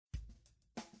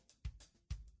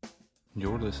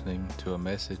You're listening to a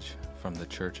message from the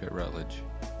Church at Rutledge.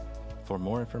 For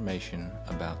more information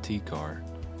about TCAR,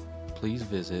 please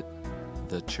visit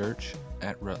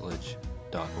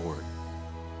thechurchatrutledge.org.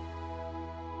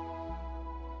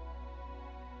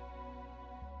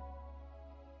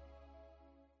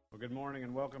 Well, good morning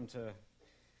and welcome to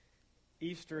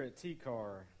Easter at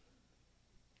TCAR.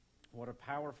 What a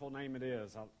powerful name it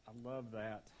is. I love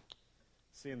that.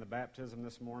 Seeing the baptism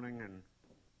this morning and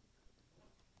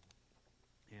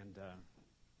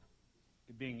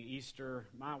it being Easter,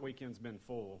 my weekend's been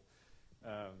full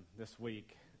this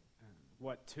week.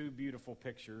 What three beautiful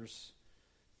pictures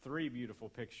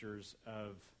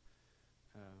of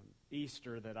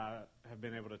Easter that I have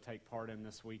been able to take part in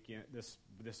this weekend, this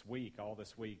week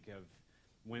of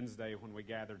Wednesday when we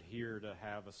gathered here to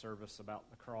have a service about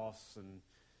the cross and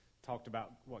talked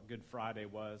about what Good Friday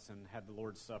was and had the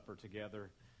Lord's Supper together.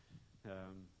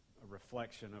 A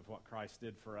reflection of what Christ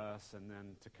did for us, and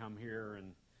then to come here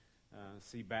and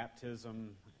see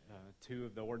baptism, two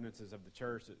of the ordinances of the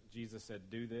church that Jesus said,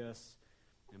 do this,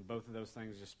 and both of those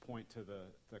things just point to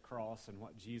the cross and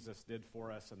what Jesus did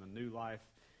for us and the new life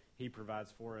He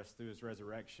provides for us through His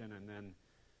resurrection. And then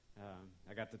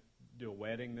I got to do a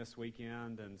wedding this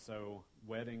weekend, and so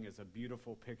wedding is a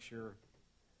beautiful picture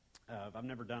of, I've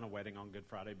never done a wedding on Good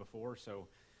Friday before, so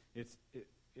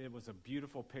it was a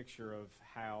beautiful picture of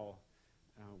how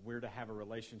we're to have a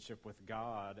relationship with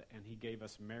God, and He gave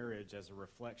us marriage as a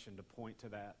reflection to point to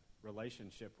that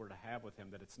relationship we're to have with Him,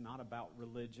 that it's not about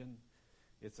religion,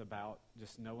 it's about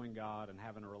just knowing God and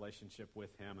having a relationship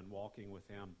with Him and walking with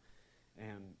Him,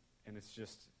 and it's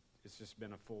just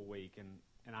been a full week, and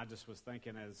I just was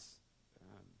thinking as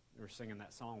we were singing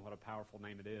that song, what a powerful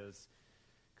name it is,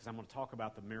 because I'm going to talk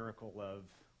about the miracle of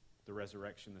the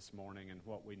resurrection this morning and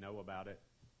what we know about it.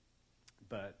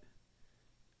 But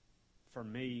for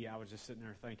me, I was just sitting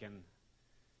there thinking,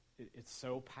 it's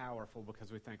so powerful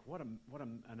because we think, what an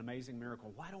amazing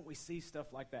miracle. Why don't we see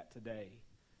stuff like that today?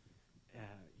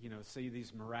 See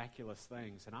these miraculous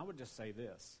things. And I would just say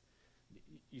this.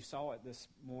 You saw it this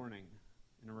morning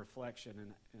in a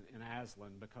reflection in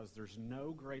Aslan, because there's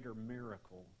no greater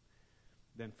miracle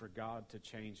than for God to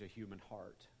change a human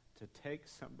heart, to take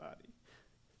somebody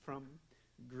from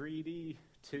greedy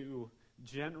to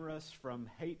generous, from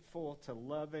hateful to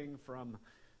loving, from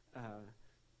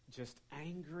just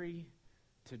angry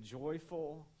to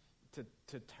joyful, to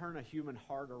turn a human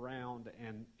heart around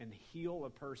and heal a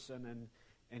person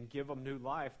and give them new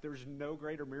life. There's no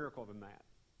greater miracle than that.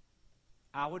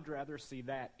 I would rather see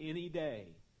that any day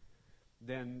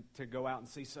than to go out and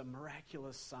see some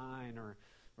miraculous sign or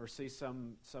see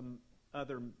some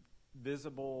other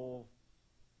visible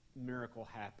miracle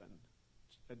happen.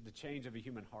 The change of a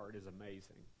human heart is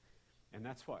amazing. And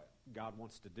that's what God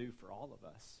wants to do for all of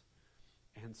us.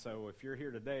 And so if you're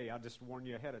here today, I'll just warn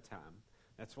you ahead of time.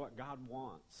 That's what God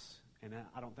wants. And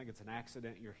I don't think it's an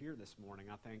accident you're here this morning.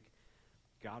 I think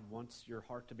God wants your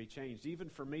heart to be changed. Even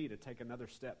for me to take another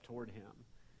step toward Him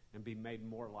and be made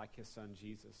more like His Son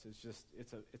Jesus.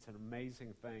 It's an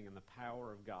amazing thing, and the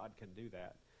power of God can do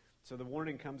that. So the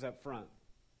warning comes up front.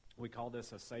 We call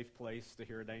this a safe place to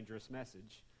hear a dangerous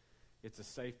message. It's a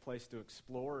safe place to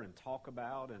explore and talk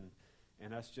about and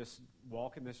us just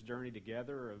walking this journey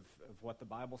together of what the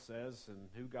Bible says and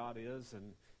who God is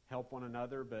and help one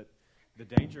another. But the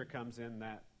danger comes in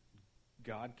that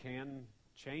God can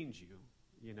change you.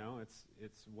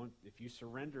 It's one, if you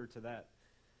surrender to that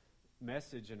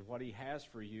message and what He has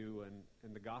for you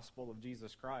and the gospel of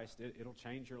Jesus Christ, it'll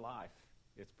change your life.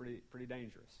 It's pretty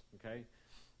dangerous, okay?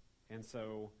 And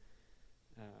so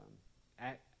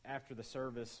after the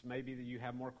service, maybe you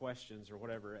have more questions or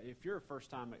whatever. If you're a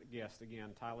first-time guest,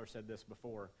 again, Tyler said this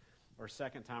before, or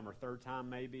second time or third time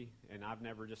maybe, and I've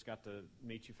never just got to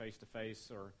meet you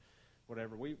face-to-face or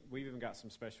whatever, we've even got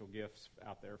some special gifts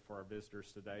out there for our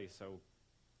visitors today. So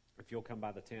if you'll come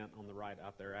by the tent on the right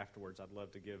out there afterwards, I'd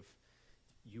love to give.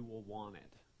 You will want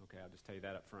it. Okay, I'll just tell you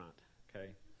that up front.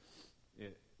 Okay,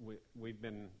 we've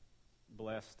been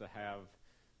blessed to have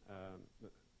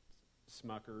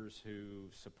Smuckers who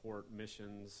support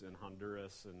missions in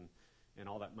Honduras, and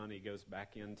all that money goes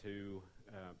back into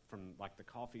from like the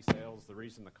coffee sales. The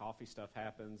reason the coffee stuff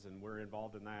happens, and we're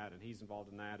involved in that, and he's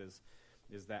involved in that, is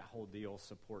that whole deal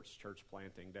supports church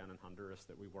planting down in Honduras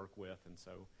that we work with, and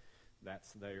so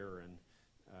that's there. And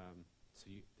so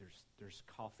there's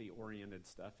coffee-oriented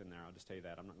stuff in there. I'll just tell you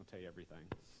that. I'm not going to tell you everything,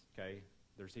 okay?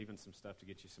 There's even some stuff to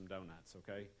get you some donuts,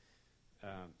 okay?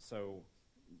 So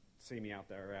see me out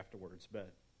there afterwards.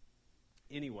 But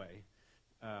anyway,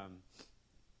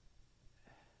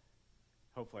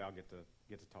 hopefully I'll get to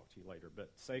talk to you later.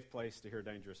 But safe place to hear a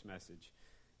dangerous message.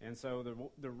 And so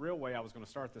the real way I was going to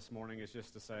start this morning is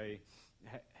just to say,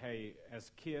 hey,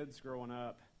 as kids growing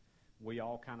up, we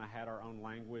all kind of had our own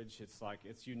language. It's like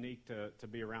it's unique to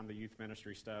be around the youth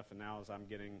ministry stuff, and now as I'm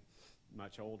getting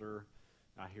much older,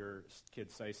 I hear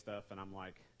kids say stuff, and I'm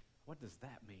like, what does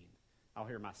that mean? I'll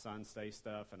hear my son say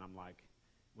stuff, and I'm like,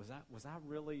 was I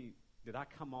really, did I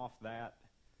come off that?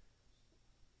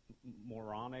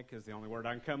 Moronic is the only word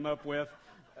I can come up with.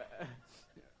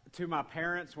 To my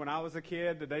parents when I was a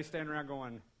kid, did they stand around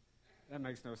going, that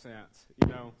makes no sense? You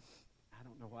know, I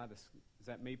don't know why this, is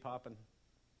that me popping?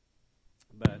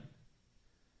 But,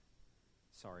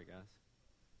 sorry guys.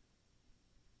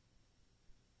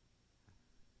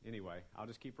 Anyway, I'll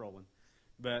just keep rolling.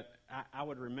 But I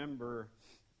would remember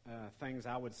things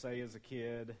I would say as a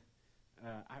kid.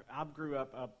 I grew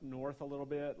up north a little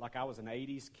bit. Like I was an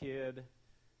 80s kid.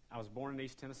 I was born in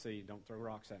East Tennessee. Don't throw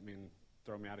rocks at me and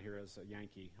throw me out of here as a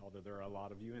Yankee, although there are a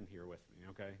lot of you in here with me,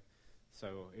 okay?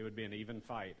 So it would be an even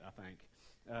fight, I think.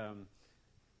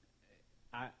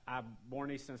 I born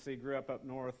in East Tennessee, grew up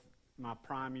north. My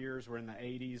prime years were in the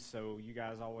 80s, so you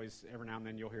guys always, every now and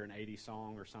then you'll hear an 80s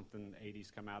song or something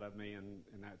 80s come out of me, and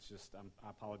that's just, I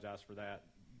apologize for that.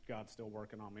 God's still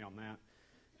working on me on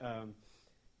that.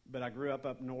 But I grew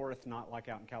up north, not like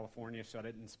out in California, so I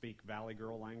didn't speak Valley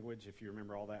Girl language, if you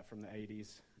remember all that from the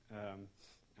 80s.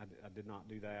 I did not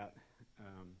do that.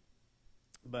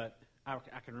 But I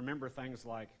can remember things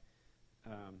like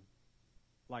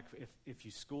if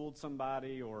you schooled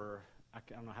somebody, or I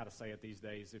don't know how to say it these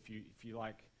days, if you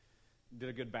like did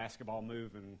a good basketball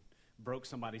move and broke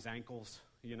somebody's ankles,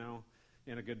 you know,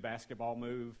 in a good basketball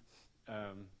move.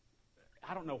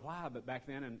 I don't know why, but back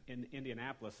then in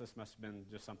Indianapolis, this must have been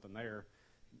just something there,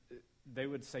 they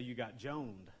would say you got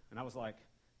joned. And I was like,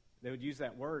 they would use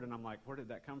that word, and I'm like, where did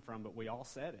that come from? But we all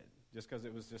said it, just because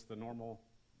it was just the normal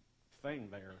thing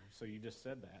there. So you just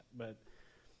said that. But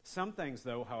some things,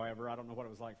 though, however, I don't know what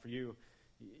it was like for you.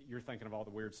 You're thinking of all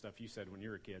the weird stuff you said when you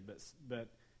were a kid. But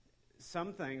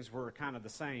some things were kind of the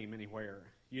same anywhere.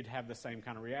 You'd have the same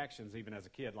kind of reactions even as a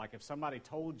kid. Like if somebody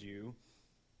told you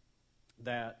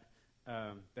that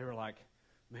they were like,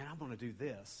 man, I'm going to do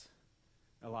this.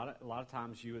 A lot of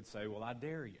times you would say, well, I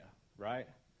dare you, right?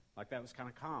 Like that was kind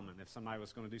of common. If somebody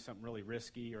was going to do something really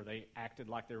risky or they acted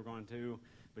like they were going to,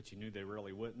 but you knew they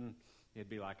really wouldn't, it'd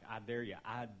be like, I dare you.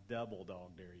 I double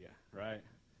dog dare you, right?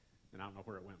 And I don't know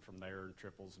where it went from there,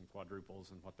 triples and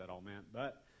quadruples and what that all meant.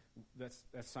 But that's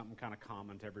something kind of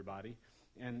common to everybody.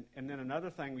 And then another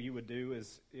thing you would do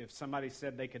is if somebody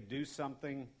said they could do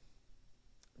something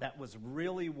that was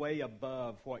really way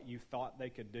above what you thought they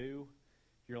could do,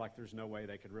 you're like, there's no way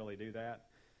they could really do that.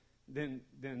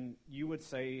 Then you would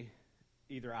say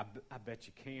either I bet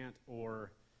you can't,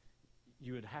 or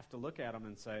you would have to look at them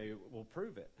and say, well,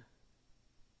 prove it.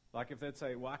 Like if they'd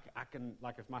say, well, I can,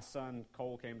 like if my son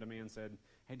Cole came to me and said,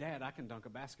 hey, Dad, I can dunk a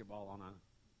basketball on a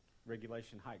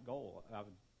regulation height goal, I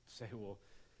would say, well,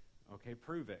 okay,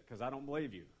 prove it, because I don't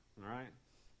believe you, all right?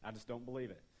 I just don't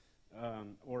believe it.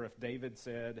 Or if David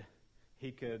said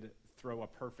he could throw a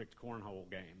perfect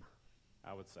cornhole game,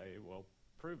 I would say, well,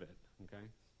 prove it, okay?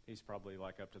 He's probably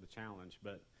like up to the challenge,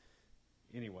 but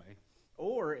anyway.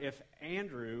 Or if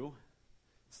Andrew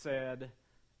said,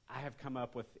 I have come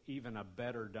up with even a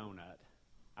better donut,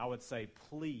 I would say,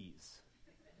 please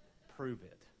prove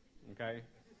it, okay?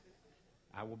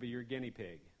 I will be your guinea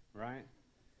pig, right?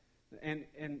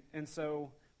 And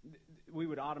so we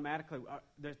would automatically,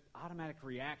 the automatic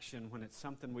reaction when it's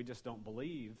something we just don't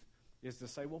believe is to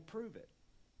say, well, prove it.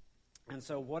 And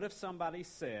so what if somebody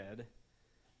said,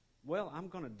 well, I'm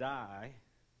going to die,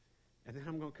 and then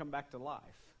I'm going to come back to life.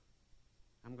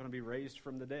 I'm going to be raised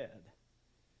from the dead.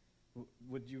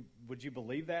 Would you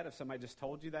believe that if somebody just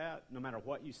told you that, no matter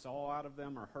what you saw out of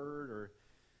them or heard or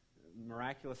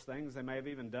miraculous things they may have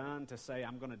even done, to say,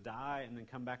 I'm going to die and then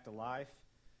come back to life?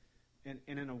 And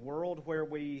in a world where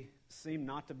we seem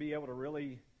not to be able to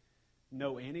really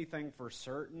know anything for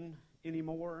certain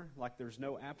anymore, like there's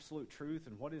no absolute truth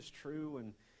and what is true,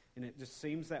 and it just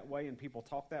seems that way and people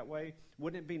talk that way,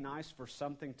 wouldn't it be nice for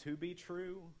something to be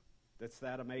true that's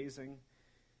that amazing?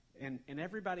 And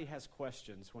everybody has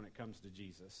questions when it comes to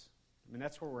Jesus. I mean,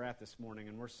 that's where we're at this morning,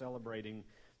 and we're celebrating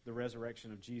the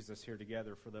resurrection of Jesus here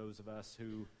together for those of us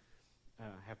who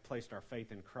have placed our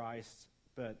faith in Christ.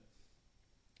 But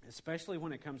especially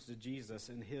when it comes to Jesus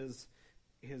and his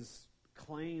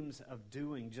claims of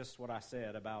doing just what I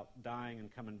said about dying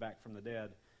and coming back from the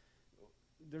dead,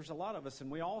 there's a lot of us, and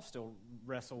we all still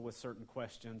wrestle with certain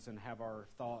questions and have our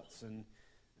thoughts, and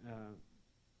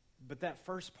but that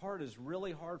first part is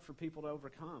really hard for people to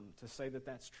overcome, to say that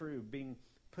that's true, being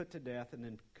put to death and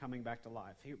then coming back to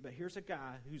life. But here's a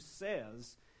guy who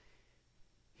says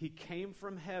he came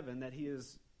from heaven, that he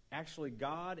is actually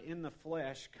God in the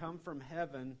flesh, come from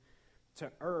heaven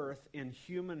to earth in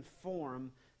human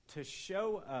form to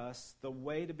show us the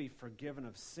way to be forgiven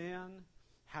of sin,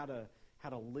 how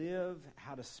to live,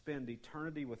 how to spend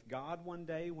eternity with God one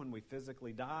day when we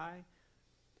physically die.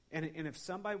 And if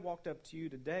somebody walked up to you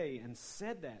today and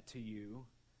said that to you,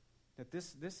 that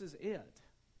this is it.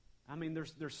 I mean,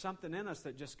 there's something in us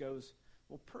that just goes,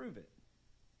 well, prove it.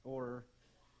 Or,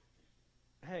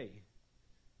 hey,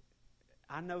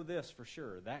 I know this for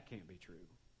sure. That can't be true.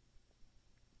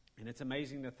 And it's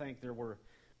amazing to think there were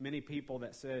many people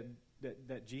that said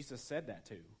that Jesus said that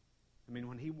to. I mean,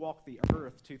 when he walked the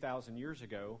earth 2,000 years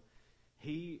ago,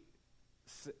 he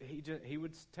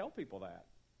would tell people that.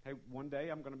 Hey, one day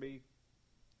I'm going to be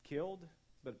killed,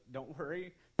 but don't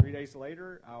worry. 3 days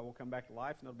later, I will come back to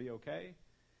life and it'll be okay.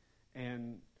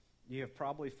 And you have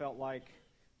probably felt like,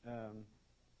 can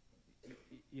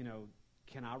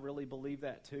I really believe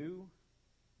that too?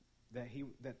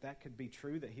 That could be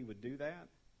true, that he would do that?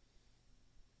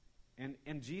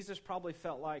 And Jesus probably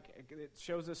felt like, it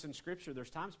shows us in Scripture, there's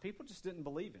times people just didn't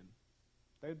believe him.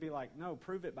 They would be like, no,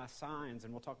 prove it by signs,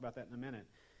 and we'll talk about that in a minute.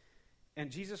 And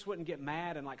Jesus wouldn't get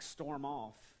mad and storm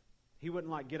off. He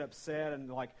wouldn't get upset and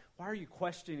why are you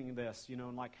questioning this?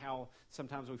 And how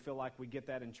sometimes we feel like we get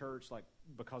that in church,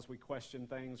 because we question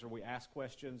things or we ask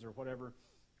questions or whatever.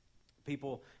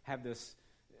 People have this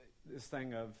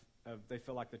thing of they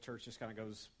feel like the church just kind of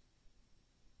goes,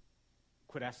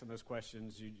 quit asking those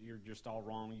questions. You're just all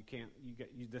wrong. You can't.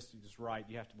 This is just right.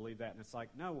 You have to believe that. And it's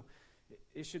no.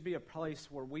 It should be a place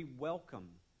where we welcome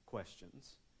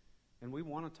questions, and we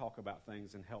want to talk about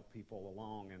things and help people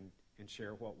along and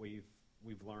share what we've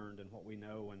learned and what we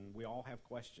know. And we all have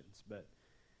questions, but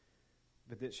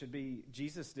it should be.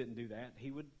 Jesus didn't do that.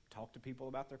 He would talk to people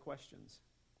about their questions,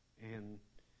 and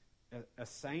a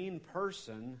sane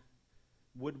person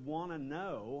would want to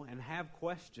know and have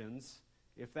questions.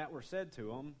 If that were said to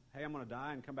them, hey, I'm going to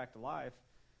die and come back to life,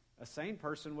 a sane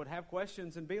person would have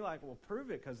questions and be like, well,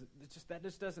 prove it, because that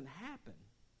just doesn't happen,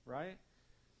 right?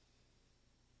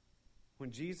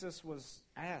 When Jesus was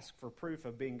asked for proof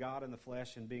of being God in the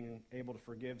flesh and being able to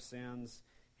forgive sins,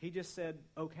 he just said,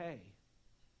 okay,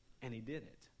 and he did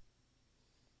it.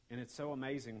 And it's so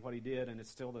amazing what he did, and it's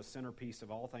still the centerpiece of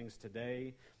all things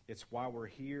today. It's why we're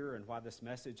here and why this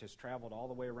message has traveled all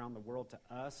the way around the world to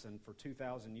us, and for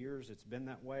 2,000 years it's been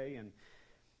that way, and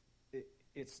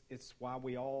it's why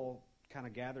we all kind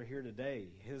of gather here today.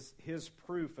 His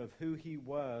proof of who he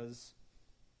was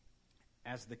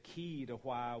as the key to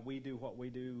why we do what we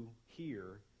do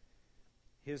here,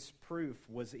 his proof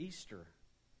was Easter.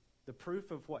 The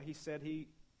proof of what he said he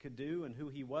could do and who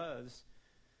he was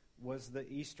the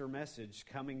Easter message,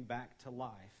 coming back to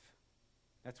life.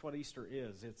 That's what Easter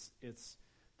is. It's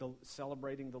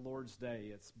celebrating the Lord's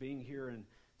Day. It's being here and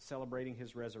celebrating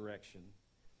his resurrection.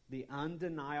 The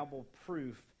undeniable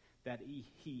proof that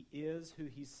he is who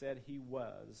he said he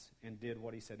was and did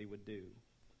what he said he would do,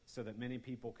 so that many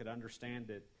people could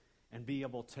understand it and be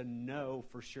able to know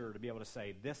for sure, to be able to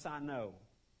say, this I know,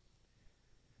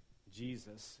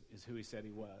 Jesus is who he said he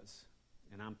was,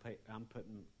 and I'm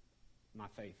putting my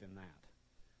faith in that.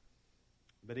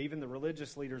 But even the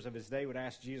religious leaders of his day would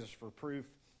ask Jesus for proof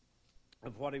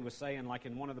of what he was saying, like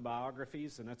in one of the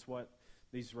biographies, and that's what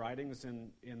these writings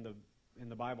in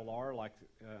the Bible are,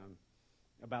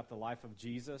 about the life of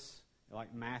Jesus.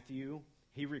 Like Matthew,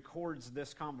 he records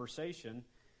this conversation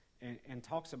and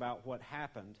talks about what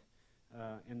happened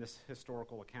in this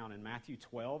historical account. In Matthew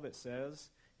 12, it says,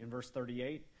 in verse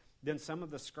 38, then some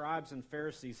of the scribes and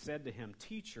Pharisees said to him,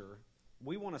 Teacher,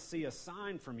 we want to see a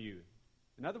sign from you.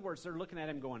 In other words, they're looking at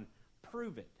him going,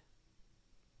 prove it.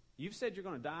 You've said you're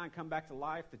going to die and come back to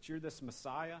life, that you're this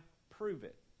Messiah. Prove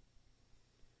it.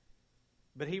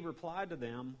 But he replied to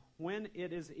them, when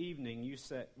it is evening, you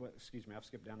say, I've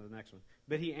skipped down to the next one.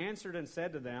 But he answered and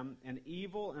said to them, an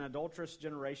evil and adulterous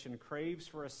generation craves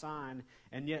for a sign,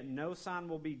 and yet no sign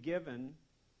will be given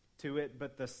to it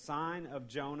but the sign of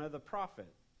Jonah the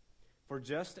prophet. For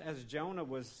just as Jonah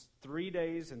was 3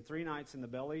 days and 3 nights in the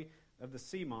belly of the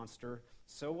sea monster,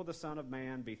 so will the Son of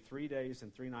Man be 3 days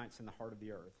and 3 nights in the heart of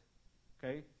the earth.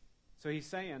 Okay? So he's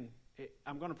saying,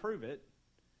 I'm going to prove it,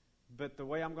 but the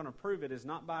way I'm going to prove it is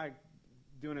not by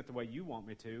doing it the way you want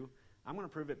me to. I'm going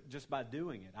to prove it just by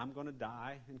doing it. I'm going to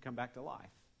die and come back to life.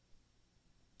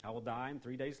 I will die, and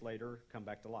 3 days later, come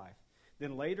back to life.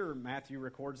 Then later, Matthew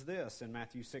records this in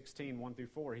Matthew 16, 1 through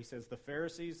 4. He says, the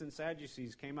Pharisees and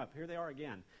Sadducees came up. Here they are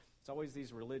again. It's always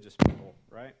these religious people,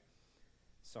 right?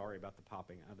 Sorry about the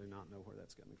popping. I do not know where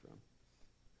that's coming from.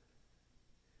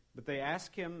 But they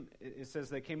asked him, it says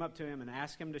they came up to him and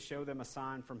asked him to show them a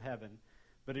sign from heaven.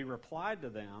 But he replied to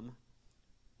them,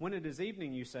 when it is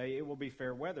evening, you say, it will be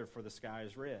fair weather, for the sky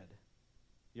is red.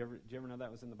 Did you ever know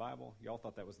that was in the Bible? Y'all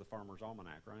thought that was the Farmer's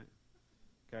Almanac, right?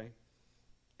 Okay.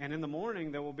 And in the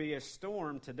morning, there will be a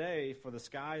storm today, for the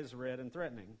sky is red and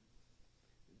threatening.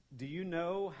 Do you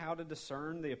know how to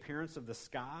discern the appearance of the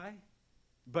sky,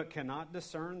 but cannot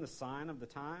discern the sign of the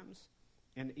times?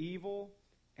 An evil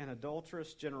and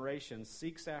adulterous generation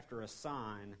seeks after a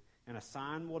sign, and a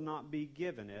sign will not be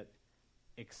given it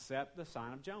except the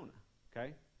sign of Jonah.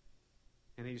 Okay?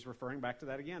 And he's referring back to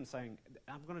that again, saying,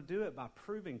 I'm going to do it by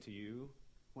proving to you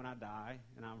when I die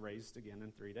and I'm raised again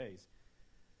in 3 days.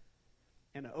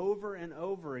 And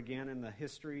over again in the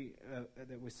history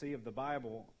that we see of the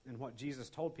Bible and what Jesus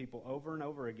told people over and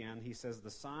over again, he says the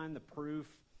sign, the proof,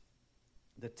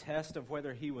 the test of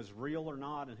whether he was real or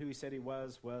not and who he said he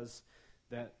was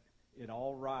that it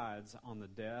all rides on the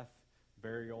death,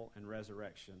 burial, and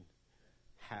resurrection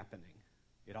happening.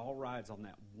 It all rides on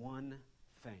that one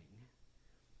thing.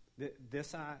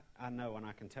 This I know, and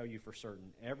I can tell you for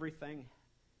certain. Everything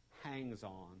hangs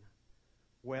on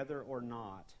whether or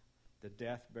not the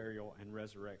death, burial, and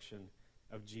resurrection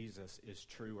of Jesus is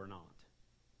true or not.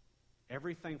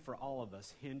 Everything for all of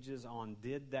us hinges on,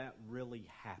 did that really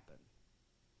happen?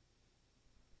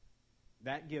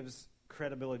 That gives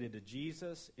credibility to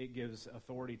Jesus. It gives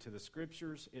authority to the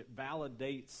Scriptures. It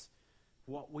validates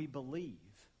what we believe.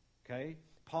 Okay?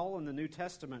 Paul in the New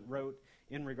Testament wrote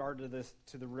in regard to this,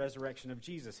 to the resurrection of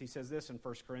Jesus. He says this in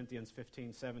 1 Corinthians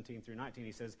 15, 17 through 19.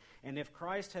 He says, and if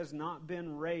Christ has not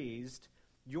been raised,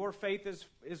 your faith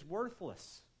is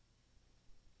worthless.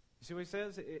 You see what he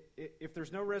says? If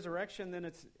there's no resurrection, then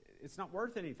it's not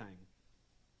worth anything.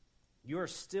 You are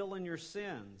still in your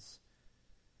sins.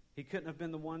 He couldn't have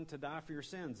been the one to die for your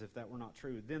sins if that were not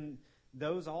true. Then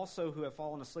those also who have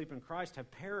fallen asleep in Christ have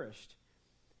perished.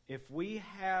 If we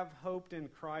have hoped in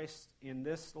Christ in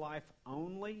this life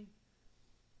only,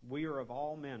 we are of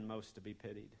all men most to be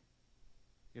pitied.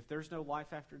 If there's no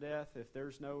life after death, if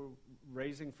there's no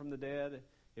raising from the dead,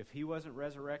 if he wasn't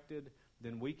resurrected,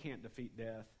 then we can't defeat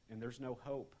death, and there's no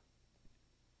hope.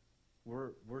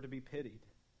 We're to be pitied,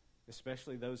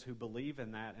 especially those who believe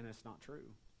in that and it's not true.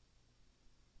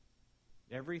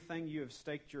 Everything you have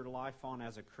staked your life on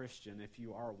as a Christian, if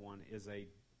you are one, is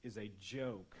a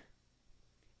joke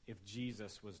if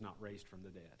Jesus was not raised from the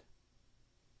dead.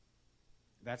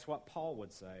 That's what Paul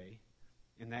would say,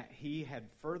 and that he had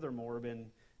furthermore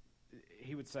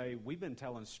he would say, we've been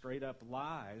telling straight up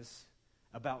lies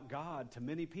about God to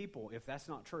many people if that's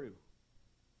not true.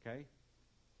 Okay?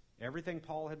 Everything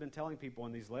Paul had been telling people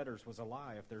in these letters was a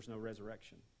lie if there's no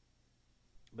resurrection.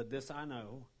 But this I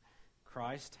know,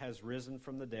 Christ has risen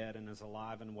from the dead and is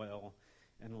alive and well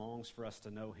and longs for us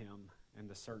to know him and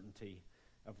the certainty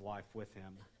of life with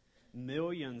him.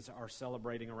 Millions are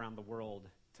celebrating around the world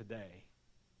today.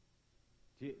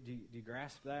 Do you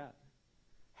grasp that?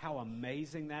 How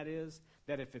amazing that is?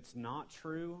 That if it's not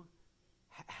true,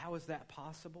 how is that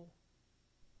possible?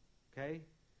 Okay?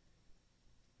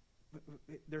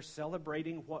 They're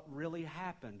celebrating what really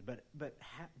happened, but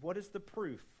what is the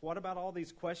proof? What about all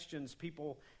these questions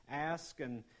people ask,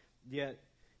 and yet,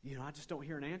 I just don't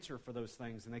hear an answer for those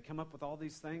things, and they come up with all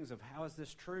these things of how is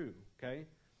this true? Okay?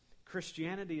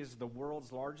 Christianity is the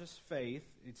world's largest faith.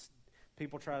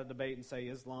 People try to debate and say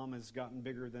Islam has gotten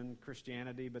bigger than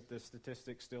Christianity, but the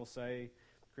statistics still say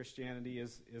Christianity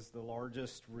is the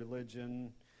largest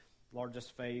religion,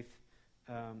 largest faith,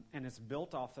 and it's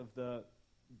built off of the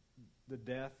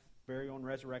death, burial, and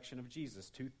resurrection of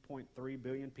Jesus. 2.3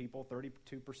 billion people,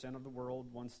 32% of the world,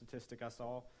 one statistic I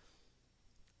saw.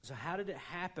 So how did it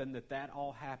happen that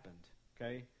all happened?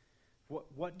 Okay,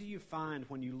 what do you find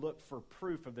when you look for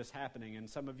proof of this happening? And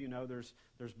some of you know there's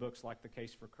books like The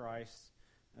Case for Christ,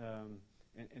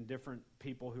 and different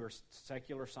people who are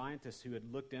secular scientists who had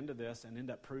looked into this and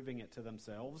end up proving it to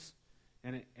themselves,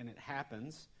 and it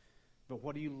happens. But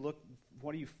what do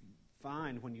you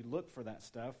find when you look for that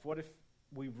stuff? What if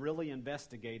we really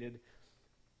investigated?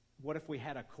 What if we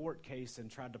had a court case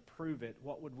and tried to prove it?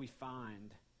 What would we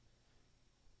find?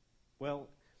 Well,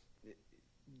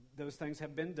 those things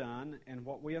have been done, and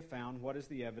what we have found, what is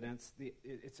the evidence?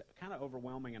 It's kind of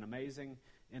overwhelming and amazing,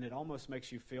 and it almost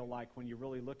makes you feel like when you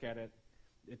really look at it,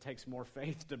 it takes more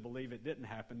faith to believe it didn't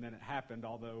happen than it happened,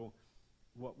 although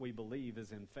what we believe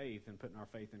is in faith and putting our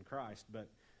faith in Christ. But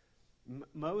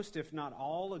most, if not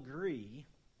all, agree.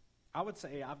 I would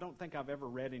say I don't think I've ever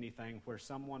read anything where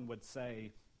someone would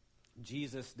say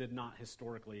Jesus did not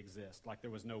historically exist, like there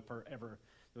was not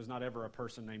ever a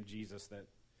person named Jesus that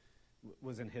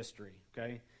was in history.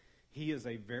 Okay, He is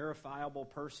a verifiable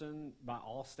person by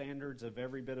all standards of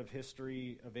every bit of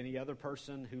history of any other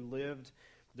person who lived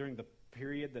during the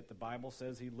period that the Bible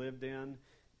says he lived in.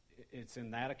 It's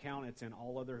in that account. It's in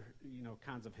all other,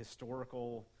 kinds of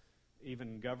historical,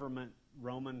 even government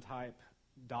Roman type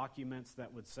documents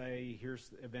that would say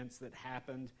here's events that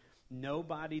happened.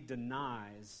 Nobody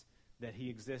denies that he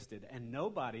existed, and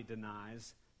nobody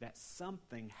denies that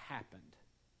something happened.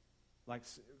 Like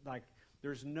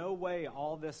there's no way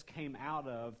all this came out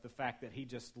of the fact that he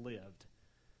just lived.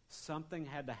 Something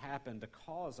had to happen to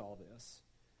cause all this.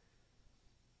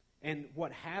 And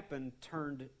what happened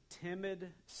turned timid,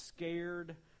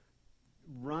 scared,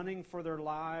 running for their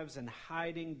lives and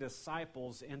hiding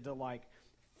disciples into like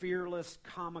fearless,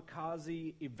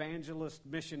 kamikaze, evangelist,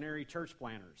 missionary church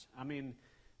planners. I mean,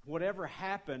 whatever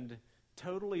happened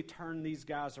totally turned these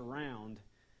guys around.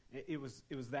 It was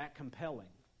that compelling.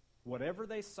 Whatever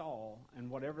they saw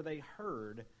and whatever they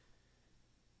heard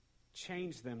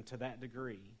changed them to that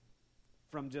degree.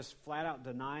 From just flat out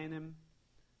denying him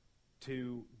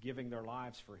to giving their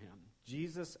lives for him.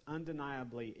 Jesus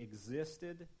undeniably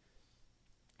existed,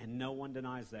 and no one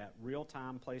denies that.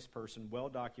 Real-time, place person,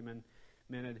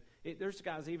 well-documented. There's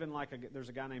guys even there's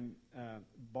a guy named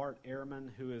Bart Ehrman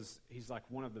he's like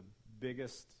one of the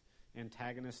biggest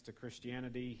antagonists to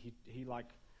Christianity.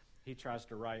 He tries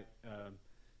to write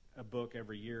a book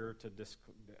every year to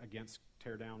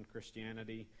tear down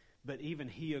Christianity. But even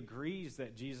he agrees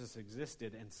that Jesus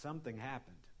existed and something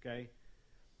happened, okay?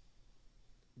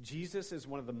 Jesus is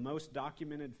one of the most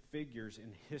documented figures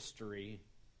in history,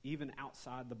 even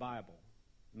outside the Bible.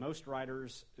 Most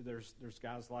writers, there's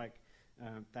guys like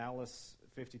Thallus,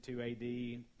 52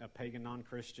 A.D., a pagan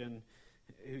non-Christian,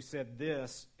 who said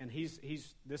this, and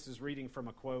this is reading from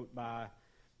a quote by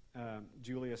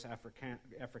Julius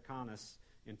Africanus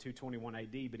in 221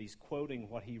 A.D., but he's quoting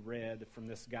what he read from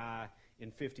this guy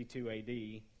in 52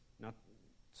 A.D.,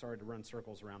 sorry to run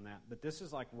circles around that. But this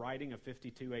is like writing of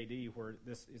 52 A.D. where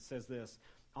it says this: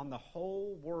 on the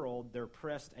whole world there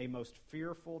pressed a most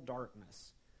fearful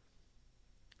darkness,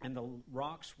 and the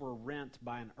rocks were rent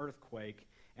by an earthquake,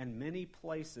 and many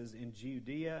places in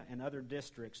Judea and other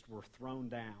districts were thrown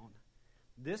down.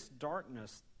 This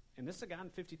darkness, and this is a guy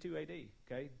in 52 A.D.,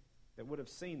 okay, that would have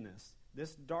seen this.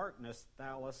 This darkness,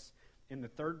 Thallus, in the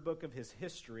third book of his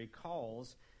history,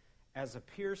 calls, as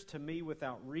appears to me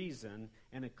without reason,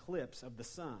 an eclipse of the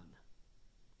sun.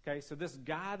 Okay, so this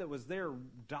guy that was there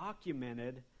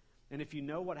documented, and if you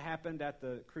know what happened at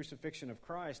the crucifixion of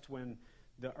Christ when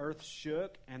the earth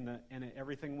shook and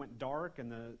everything went dark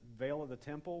and the veil of the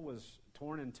temple was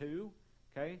torn in two,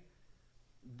 okay?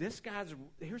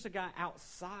 Here's a guy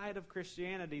outside of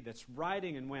Christianity that's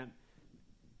writing and went,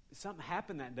 something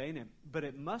happened that day, but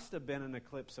it must have been an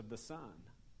eclipse of the sun.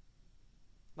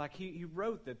 Like he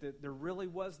wrote that there really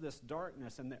was this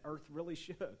darkness and the earth really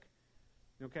shook.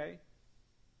 Okay?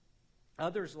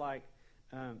 Others like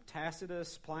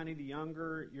Tacitus, Pliny the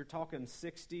Younger, you're talking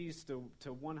 60s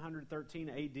to 113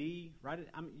 A.D., right?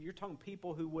 You're talking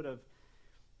people who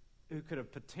could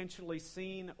have potentially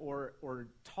seen or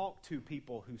talked to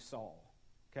people who saw,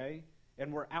 okay?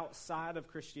 And were outside of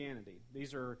Christianity.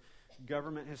 These are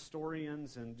government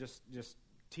historians and just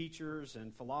teachers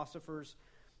and philosophers.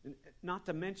 Not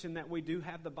to mention that we do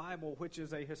have the Bible, which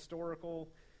is a historical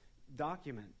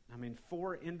document.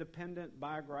 4 independent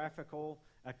biographical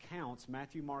accounts,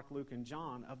 Matthew, Mark, Luke, and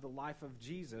John, of the life of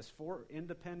Jesus, 4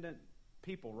 independent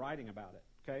people writing about it,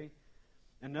 okay?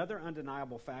 Another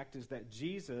undeniable fact is that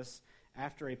Jesus,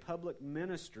 after a public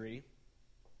ministry,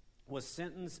 was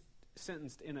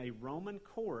sentenced in a Roman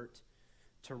court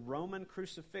to Roman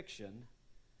crucifixion,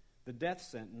 the death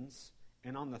sentence.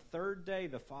 And on the third day,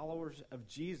 the followers of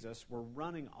Jesus were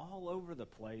running all over the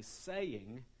place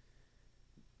saying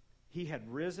he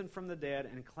had risen from the dead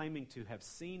and claiming to have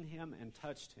seen him and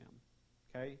touched him.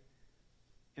 Okay?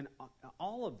 And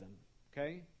all of them.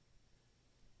 Okay?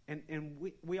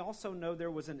 And we also know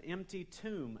there was an empty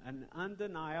tomb, an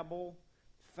undeniable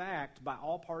fact by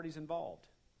all parties involved.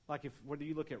 Like whether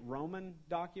you look at Roman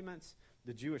documents,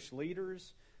 the Jewish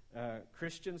leaders,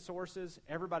 Christian sources,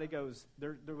 everybody goes,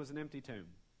 there was an empty tomb.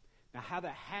 Now, how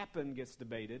that happened gets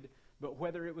debated, but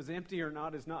whether it was empty or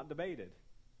not is not debated.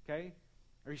 Okay?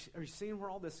 Are you seeing where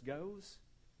all this goes?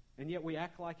 And yet we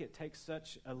act like it takes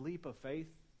such a leap of faith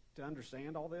to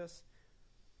understand all this.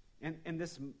 And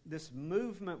this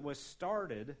movement was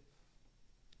started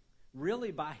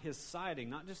really by his sighting,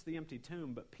 not just the empty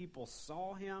tomb, but people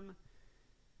saw him,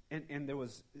 and there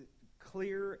was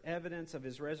clear evidence of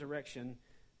his resurrection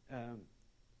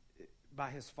by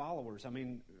his followers.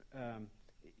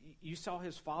 You saw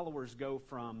his followers go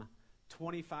from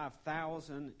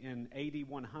 25,000 in AD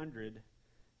 100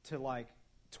 to like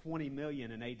 20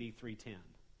 million in AD 310.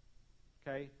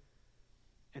 Okay?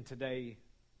 And today,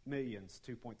 millions,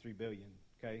 2.3 billion.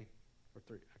 Okay? Or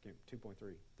 2.3,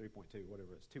 3.2,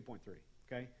 whatever it is, 2.3.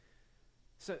 Okay?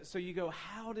 So you go,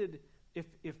 how did,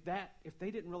 if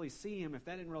they didn't really see him, if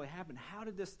that didn't really happen, how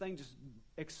did this thing just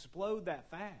explode that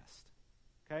fast?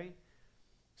 Okay?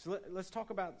 So let's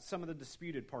talk about some of the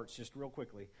disputed parts just real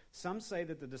quickly. Some say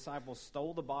that the disciples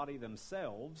stole the body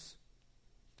themselves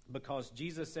because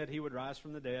Jesus said he would rise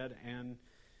from the dead and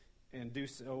do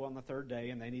so on the third day,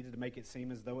 and they needed to make it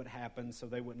seem as though it happened so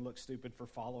they wouldn't look stupid for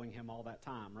following him all that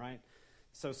time, right?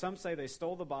 So some say they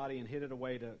stole the body and hid it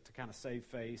away to kind of save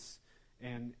face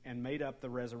and made up the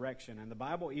resurrection. And the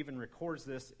Bible even records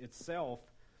this itself,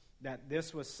 that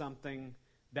this was something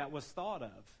that was thought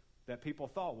of, that people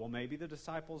thought, well, maybe the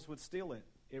disciples would steal it.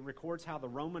 It records how the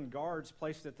Roman guards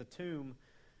placed at the tomb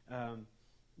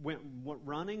went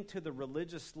running to the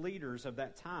religious leaders of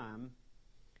that time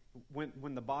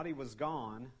when the body was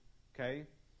gone, okay?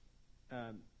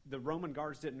 The Roman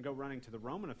guards didn't go running to the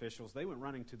Roman officials. They went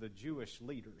running to the Jewish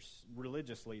leaders,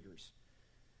 religious leaders.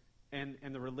 And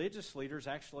the religious leaders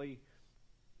actually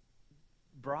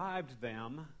bribed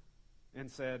them and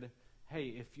said, hey,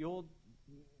 if you'll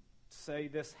say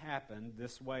this happened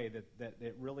this way, that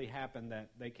it really happened, that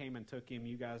they came and took him,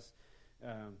 you guys,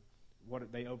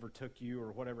 they overtook you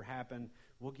or whatever happened,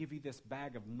 we'll give you this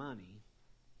bag of money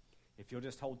if you'll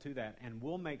just hold to that, and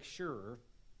we'll make sure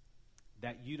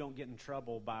that you don't get in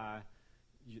trouble by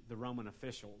the Roman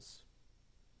officials,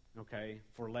 okay,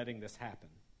 for letting this happen.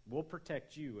 We'll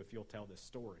protect you if you'll tell this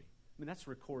story. I mean, that's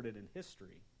recorded in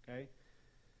history, okay?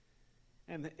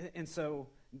 And so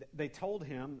they told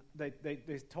him,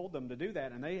 they told them to do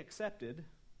that, and they accepted,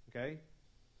 okay?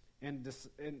 And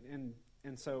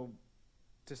so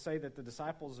to say that the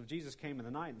disciples of Jesus came in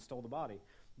the night and stole the body.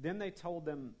 Then they told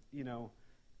them,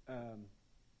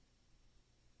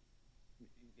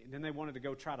 then they wanted to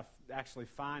go try to actually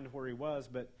find where he was,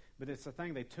 but it's the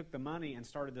thing, they took the money and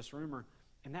started this rumor,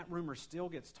 and that rumor still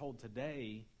gets told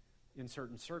today in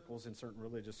certain circles, in certain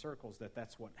religious circles, that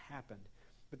that's what happened.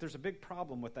 But there's a big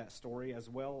problem with that story as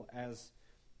well as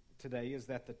today, is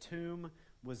that the tomb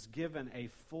was given a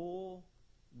full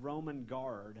Roman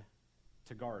guard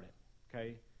to guard it,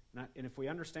 okay? And if we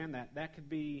understand that, that could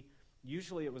be,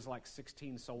 usually it was like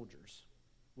 16 soldiers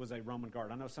was a Roman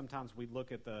guard. I know sometimes we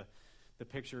look at the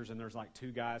pictures and there's like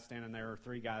 2 guys standing there or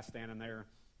 3 guys standing there.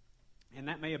 And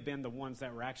that may have been the ones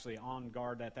that were actually on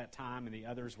guard at that time, and the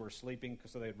others were sleeping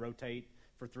so they'd rotate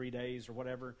for 3 days or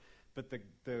whatever. But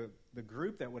the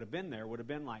group that would have been there would have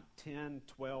been like 10,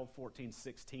 12, 14,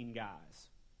 16 guys,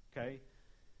 okay?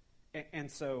 And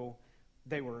so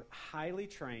they were highly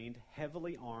trained,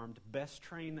 heavily armed, best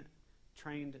trained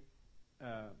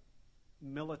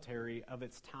military of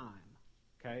its time,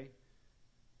 okay?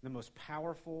 The most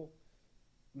powerful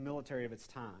military of its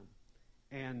time.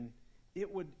 And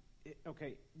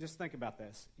okay, just think about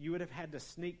this. You would have had to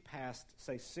sneak past,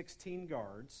 say, 16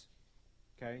 guards,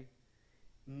 okay,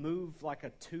 move like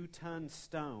a 2-ton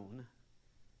stone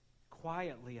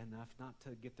quietly enough not to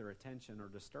get their attention or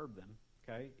disturb them,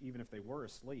 okay, even if they were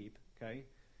asleep, okay,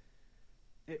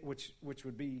 which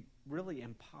would be really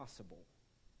impossible.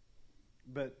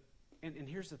 But, and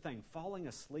here's the thing, falling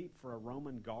asleep for a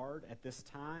Roman guard at this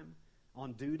time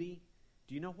on duty,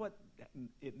 do you know what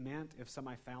it meant if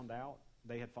somebody found out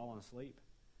they had fallen asleep?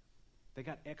 They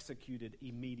got executed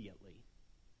immediately,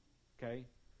 okay?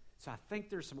 So I think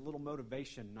there's some little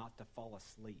motivation not to fall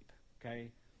asleep,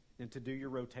 okay, and to do your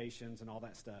rotations and all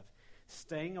that stuff.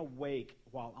 Staying awake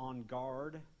while on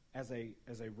guard as a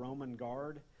Roman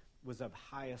guard was of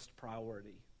highest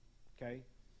priority, okay?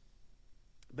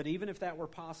 But even if that were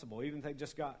possible, even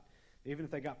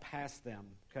if they got past them,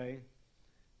 okay,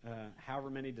 however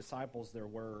many disciples there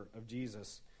were of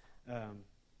Jesus,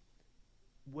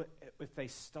 if they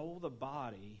stole the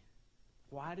body,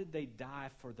 why did they die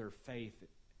for their faith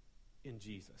in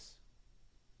Jesus?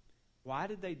 Why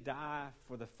did they die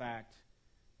for the fact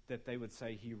that they would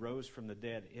say he rose from the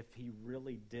dead if he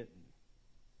really didn't?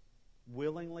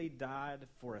 Willingly died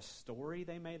for a story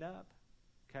they made up?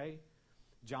 Okay?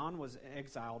 John was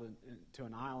exiled to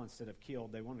an island instead of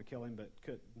killed. They wanted to kill him but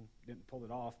didn't pull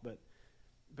it off. But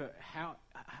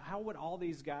how would all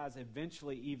these guys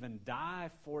eventually even die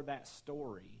for that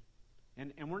story?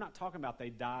 And we're not talking about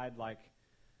they died like,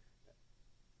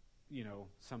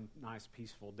 some nice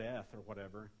peaceful death or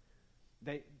whatever.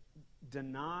 They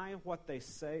deny what they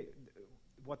say,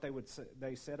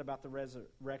 they said about the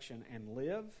resurrection and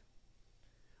live,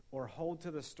 or hold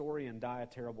to the story and die a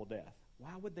terrible death.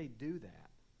 Why would they do that?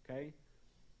 Okay?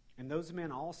 And those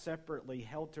men all separately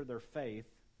held to their faith,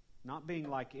 not being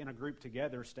like in a group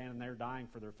together, standing there dying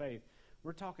for their faith.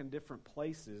 We're talking different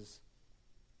places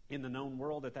in the known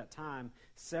world at that time,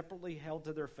 separately held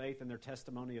to their faith and their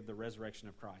testimony of the resurrection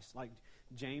of Christ. Like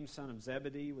James, son of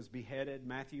Zebedee, was beheaded.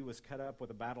 Matthew was cut up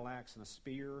with a battle axe and a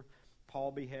spear.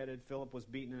 Paul beheaded. Philip was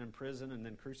beaten and imprisoned and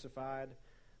then crucified.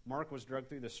 Mark was dragged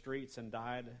through the streets and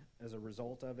died as a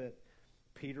result of it.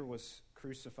 Peter was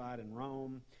crucified in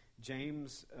Rome.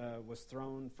 James was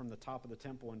thrown from the top of the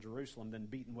temple in Jerusalem, then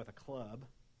beaten with a club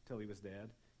till he was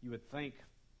dead. You would think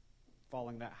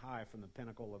falling that high from the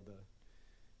pinnacle of the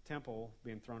temple,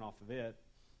 being thrown off of it,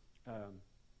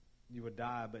 you would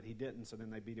die, but he didn't, so then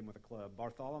they beat him with a club.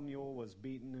 Bartholomew was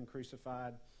beaten and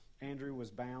crucified. Andrew was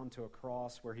bound to a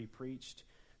cross where he preached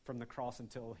from the cross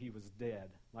until he was dead.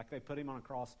 Like they put him on a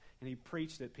cross, and he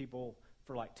preached at people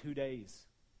for like 2 days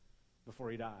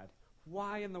before he died.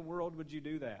 Why in the world would you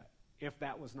do that if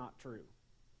that was not true?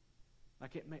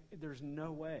 Like there's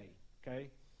no way,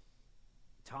 okay?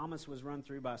 Thomas was run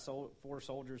through by 4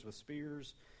 soldiers with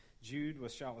spears. Jude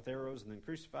was shot with arrows and then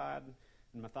crucified.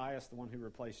 And Matthias, the one who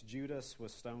replaced Judas,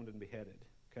 was stoned and beheaded,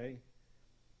 okay?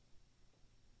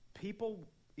 People,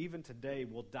 even today,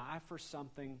 will die for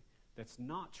something that's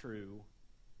not true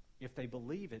if they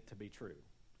believe it to be true.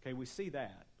 Okay, we see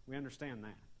that. We understand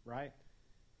that, right?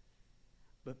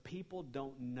 But people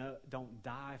don't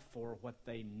die for what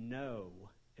they know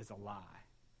is a lie.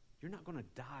 You're not going to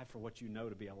die for what you know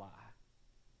to be a lie.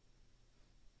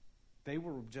 They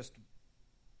were just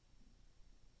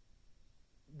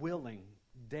willing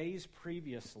days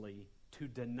previously to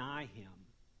deny him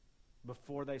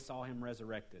before they saw him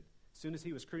resurrected. As soon as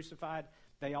he was crucified,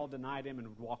 they all denied him and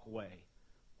would walk away.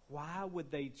 Why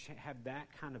would they have that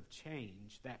kind of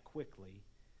change that quickly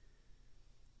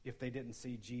if they didn't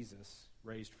see Jesus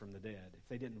raised from the dead, if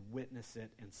they didn't witness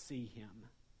it and see him?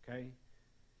 Okay?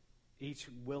 Each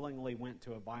willingly went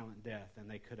to a violent death, and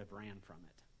they could have ran from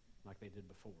it like they did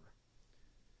before.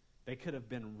 They could have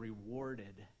been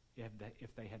rewarded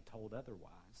if they had told otherwise.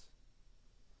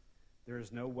 There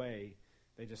is no way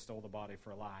they just stole the body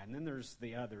for a lie. And then there's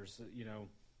the others,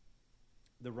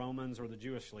 the Romans or the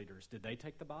Jewish leaders. Did they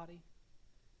take the body?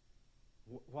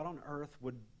 What on earth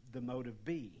would the motive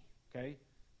be? Okay?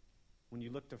 When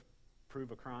you look to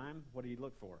prove a crime, what do you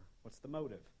look for? What's the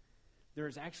motive? There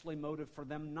is actually motive for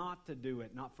them not to do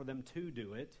it, not for them to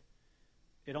do it.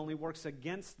 It only works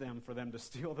against them for them to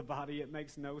steal the body. It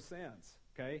makes no sense.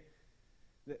 Okay?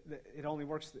 It only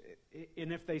works.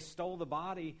 And if they stole the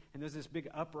body and there's this big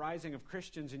uprising of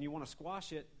Christians and you want to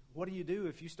squash it, what do you do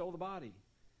if you stole the body?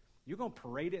 You're going to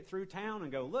parade it through town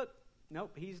and go, look,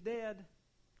 nope, he's dead.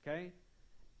 Okay?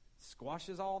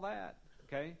 Squashes all that.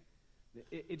 Okay?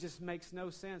 It just makes no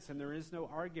sense, and there is no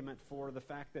argument for the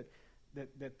fact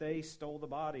that they stole the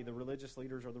body, the religious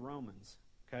leaders or the Romans.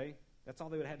 Okay? That's all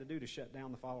they would have had to do to shut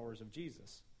down the followers of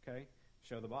Jesus. Okay?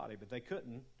 Show the body. But they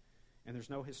couldn't. And there's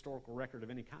no historical record of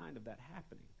any kind of that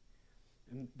happening.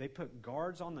 And they put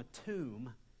guards on the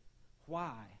tomb.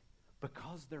 Why?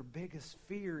 Because their biggest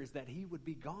fear is that he would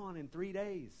be gone in 3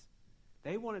 days.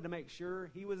 They wanted to make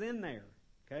sure he was in there.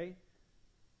 Okay?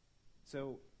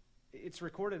 So it's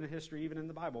recorded in history, even in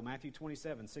the Bible. Matthew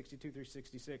 27, 62 through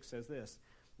 66 says this.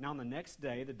 Now on the next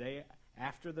day, the day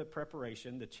after the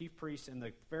preparation, the chief priests and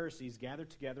the Pharisees gathered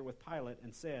together with Pilate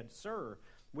and said, Sir,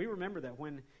 we remember that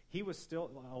when he was still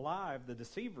alive, the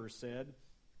deceivers said,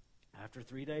 after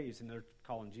 3 days, and they're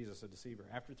calling Jesus a deceiver,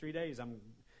 after 3 days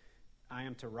I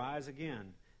am to rise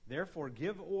again. Therefore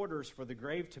give orders for the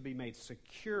grave to be made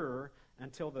secure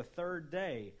until the 3rd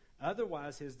day.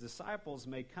 Otherwise his disciples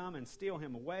may come and steal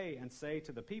him away and say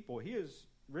to the people, he is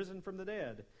risen from the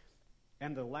dead.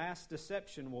 And the last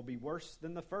deception will be worse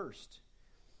than the first.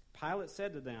 Pilate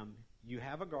said to them, you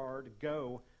have a guard,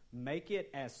 go, make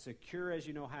it as secure as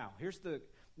you know how. Here's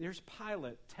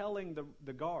Pilate telling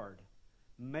the guard,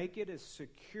 make it as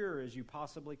secure as you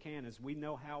possibly can, as we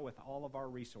know how with all of our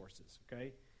resources,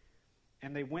 okay?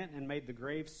 And they went and made the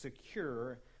grave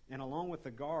secure, and along with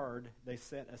the guard, they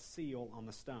set a seal on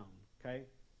the stone, okay?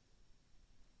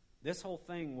 This whole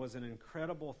thing was an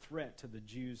incredible threat to the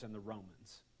Jews and the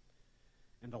Romans.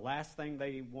 And the last thing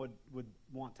they would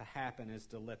want to happen is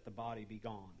to let the body be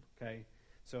gone, okay?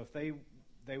 So if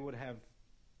they would have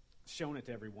shown it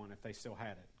to everyone if they still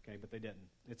had it, okay? But they didn't.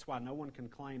 It's why no one can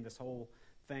claim this whole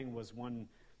thing was one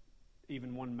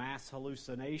mass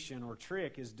hallucination or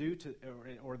trick is due to,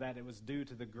 or that it was due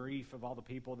to the grief of all the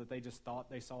people that they just thought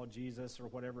they saw Jesus or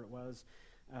whatever it was,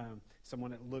 someone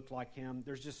that looked like him.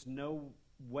 There's just no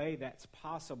way that's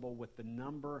possible with the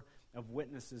number of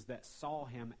witnesses that saw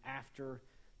him after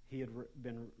he had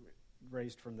been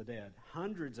raised from the dead.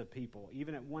 Hundreds of people,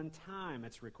 even at one time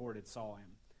it's recorded, saw him.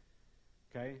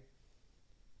 Okay?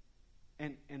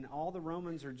 And all the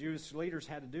Romans or Jewish leaders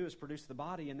had to do is produce the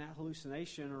body, and that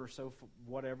hallucination or so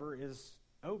whatever is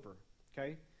over.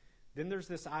 Okay? Then there's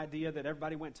this idea that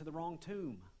everybody went to the wrong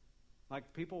tomb.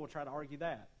 Like, people will try to argue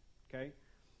that. Okay?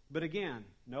 But again,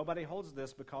 nobody holds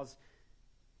this because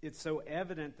it's so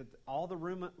evident that all the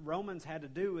Romans had to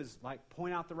do is like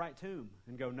point out the right tomb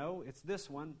and go, no, it's this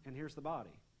one, and here's the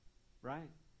body. Right?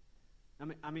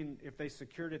 I mean, if they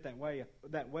secured it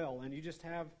that well, and you just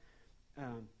have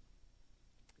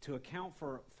to account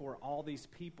for all these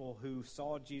people who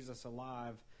saw Jesus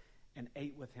alive and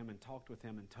ate with him and talked with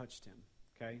him and touched him.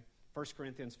 Okay? 1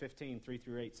 Corinthians 15,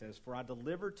 3-8 says, "For I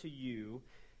delivered to you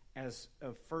as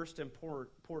of first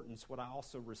importance what I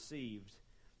also received,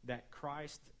 that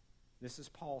Christ," this is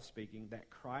Paul speaking, "that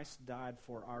Christ died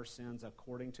for our sins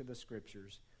according to the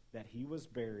Scriptures, that he was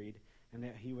buried, and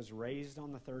that he was raised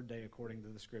on the third day according to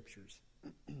the Scriptures,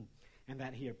 and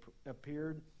that he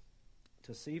appeared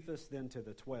to Cephas, then to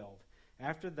the 12.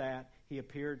 After that, he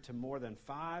appeared to more than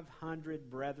 500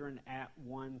 brethren at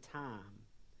one time,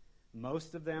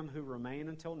 most of them who remain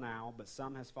until now, but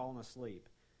some has fallen asleep."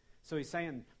 So he's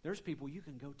saying there's people you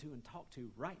can go to and talk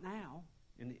to right now,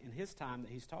 in his time that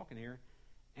he's talking here,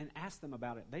 and ask them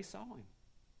about it. They saw him.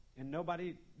 And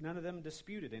none of them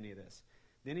disputed any of this.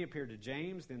 Then he appeared to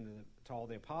James, then to all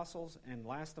the apostles, and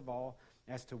last of all,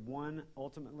 as to one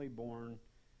ultimately born,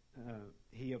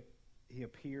 he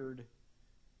appeared,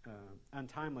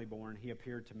 untimely born, he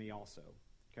appeared to me also.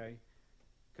 Okay?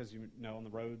 Because on the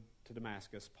road to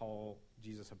Damascus,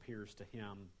 Jesus appears to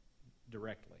him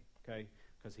directly. Okay?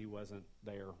 Because he wasn't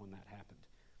there when that happened.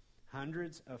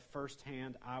 Hundreds of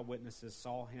first-hand eyewitnesses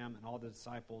saw him, and all the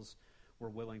disciples were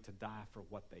willing to die for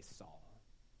what they saw.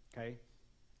 Okay?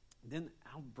 Then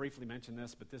I'll briefly mention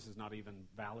this, but this is not even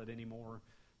valid anymore.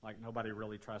 Like, nobody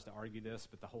really tries to argue this,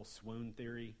 but the whole swoon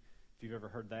theory, if you've ever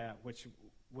heard that, which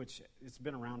it's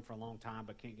been around for a long time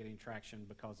but can't get any traction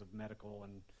because of medical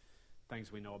and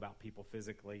things we know about people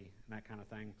physically and that kind of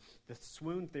thing. The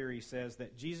swoon theory says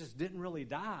that Jesus didn't really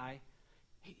die.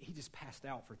 He just passed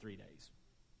out for 3 days.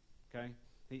 Okay?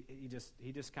 He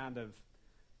just kind of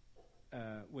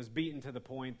was beaten to the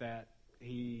point that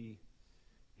he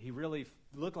really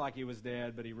looked like he was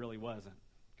dead, but he really wasn't.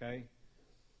 Okay?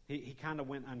 He kind of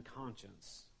went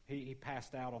unconscious. He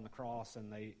passed out on the cross,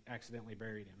 and they accidentally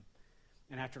buried him.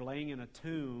 And after laying in a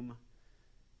tomb,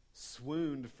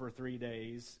 swooned for 3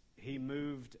 days, he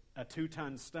moved a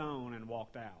 2-ton stone and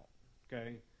walked out.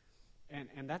 Okay?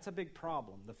 And that's a big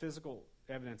problem. The physical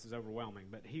evidence is overwhelming.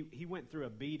 But he went through a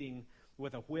beating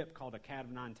with a whip called a cat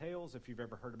of nine tails, if you've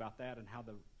ever heard about that and how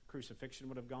the crucifixion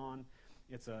would have gone.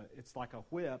 It's like a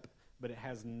whip, but it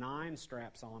has 9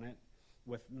 straps on it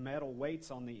with metal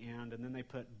weights on the end, and then they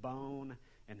put bone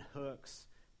and hooks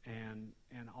and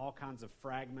all kinds of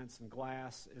fragments and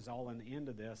glass is all in the end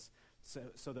of this,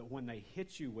 so that when they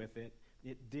hit you with it,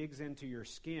 it digs into your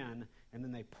skin, and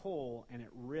then they pull, and it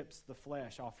rips the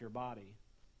flesh off your body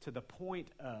to the point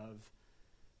of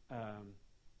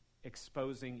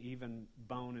exposing even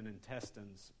bone and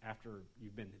intestines after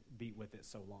you've been beat with it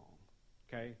so long.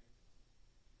 Okay?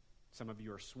 Some of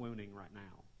you are swooning right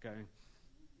now. Okay?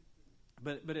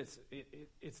 But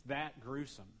it's that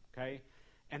gruesome. Okay?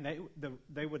 And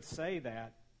they would say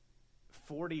that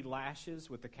 40 lashes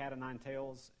with the cat of nine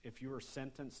tails, if you were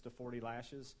sentenced to 40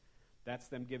 lashes, that's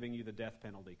them giving you the death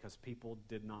penalty, because people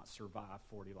did not survive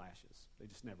 40 lashes. They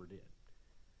just never did.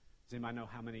 Does anybody know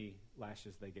how many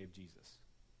lashes they gave Jesus?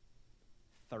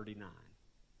 39.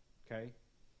 Okay?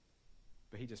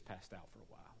 But he just passed out for a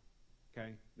while.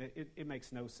 Okay? It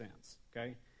makes no sense.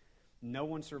 Okay? No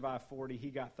one survived 40. He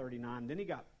got 39. Then he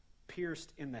got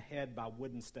pierced in the head by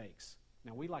wooden stakes.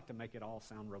 Now, we like to make it all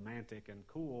sound romantic and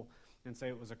cool and say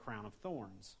it was a crown of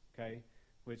thorns. Okay?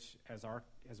 Which, as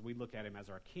we look at him as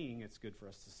our king, it's good for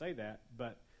us to say that.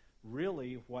 But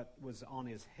really, what was on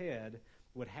his head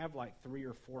would have like 3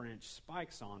 or 4 inch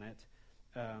spikes on it,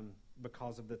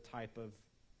 because of the type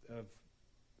of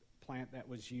plant that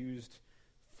was used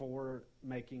for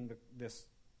making this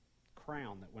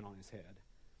crown that went on his head.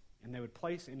 And they would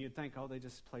place, and you'd think, oh, they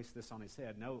just placed this on his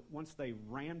head. No, once they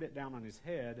rammed it down on his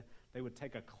head, they would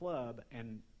take a club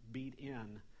and beat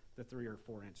in the 3 or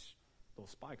 4 inch little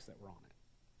spikes that were on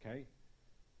it. Okay?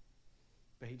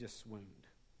 But he just swooned.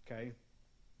 Okay?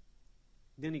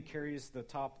 Then he carries the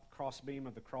top crossbeam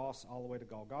of the cross all the way to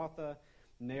Golgotha,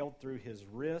 nailed through his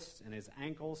wrists and his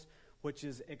ankles, which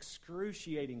is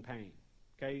excruciating pain.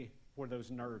 Okay? Where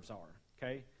those nerves are.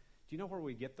 Okay? Do you know where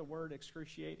we get the word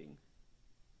excruciating?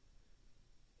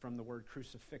 From the word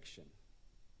crucifixion.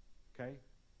 Okay?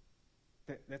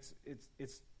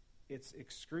 It's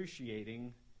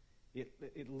excruciating.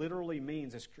 It literally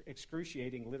means,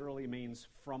 excruciating literally means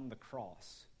from the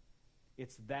cross.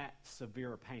 It's that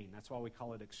severe pain. That's why we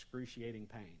call it excruciating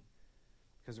pain.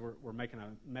 Because we're making a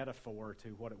metaphor to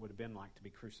what it would have been like to be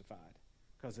crucified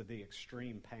because of the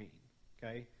extreme pain.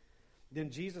 Okay? Then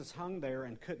Jesus hung there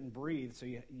and couldn't breathe, so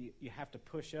you have to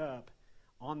push up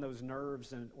on those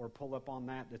nerves or pull up on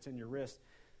that's in your wrist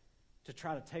to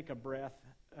try to take a breath,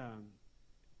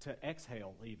 to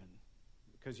exhale even.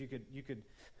 Because you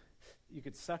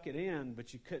could suck it in,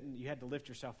 but you couldn't. You had to lift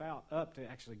yourself up to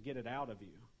actually get it out of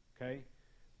you. Okay?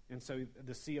 And so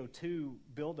the CO2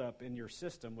 buildup in your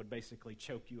system would basically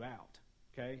choke you out.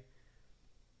 Okay?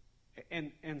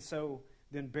 And so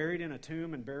then buried in a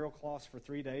tomb and burial cloths for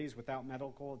 3 days without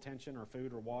medical attention or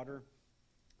food or water,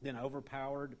 then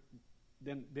overpowered,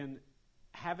 then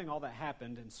having all that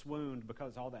happened and swooned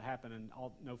because all that happened and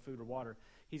no food or water,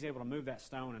 he's able to move that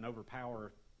stone and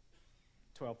overpower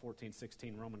 12, 14,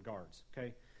 16 Roman guards,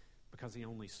 okay? Because he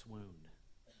only swooned.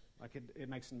 Like, it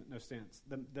makes no sense.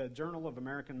 The Journal of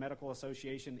American Medical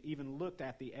Association even looked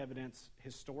at the evidence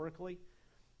historically,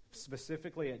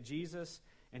 specifically at Jesus,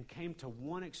 and came to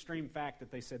one extreme fact that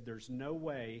they said there's no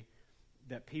way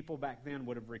that people back then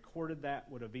would have recorded that,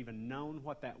 would have even known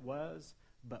what that was,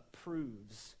 but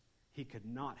proves he could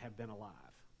not have been alive.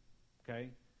 Okay?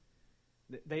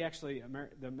 They actually,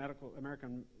 the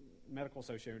American Medical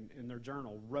Association in their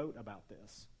journal wrote about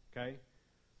this. Okay?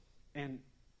 And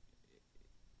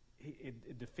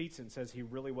it defeats it and says he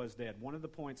really was dead. One of the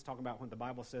points talking about when the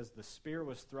Bible says the spear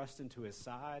was thrust into his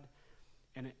side,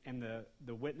 and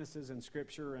the witnesses in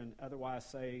Scripture and otherwise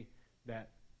say that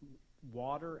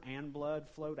water and blood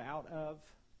flowed out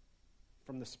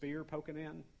from the spear poking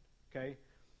in, okay?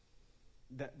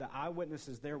 The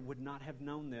eyewitnesses there would not have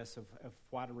known this of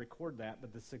why to record that,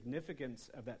 but the significance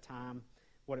of that time,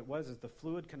 what it was is the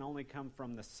fluid can only come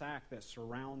from the sac that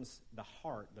surrounds the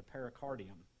heart, the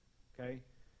pericardium, okay?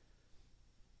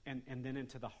 And then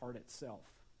into the heart itself.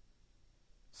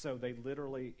 So they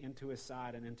literally into his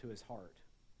side and into his heart.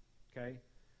 Okay?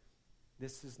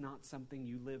 This is not something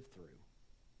you live through.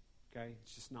 Okay?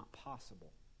 It's just not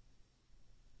possible.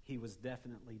 He was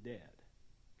definitely dead.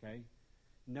 Okay?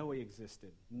 Know he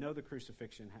existed. Know the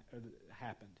crucifixion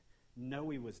happened. Know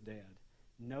he was dead.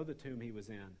 Know the tomb he was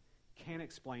in. Can't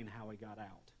explain how he got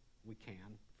out. We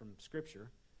can from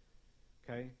Scripture.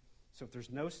 Okay? So if there's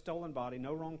no stolen body,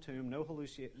 no wrong tomb, no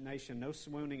hallucination, no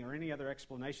swooning, or any other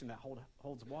explanation that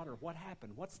holds water, what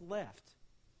happened? What's left?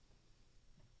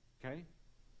 Okay?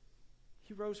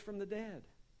 He rose from the dead.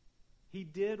 He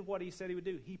did what he said he would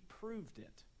do. He proved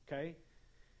it. Okay?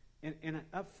 And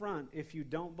up front, if you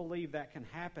don't believe that can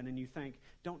happen and you think,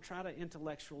 don't try to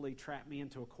intellectually trap me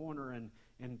into a corner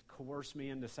and coerce me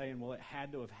into saying, well, it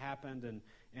had to have happened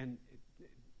and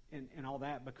all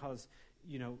that because,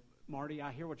 you know, Marty,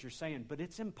 I hear what you're saying, but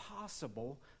it's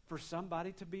impossible for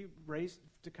somebody to be raised,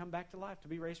 to come back to life, to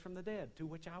be raised from the dead. To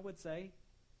which I would say,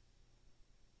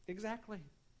 exactly.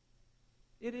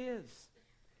 It is.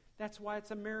 That's why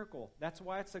it's a miracle. That's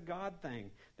why it's a God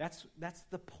thing. That's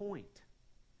the point.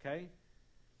 Okay?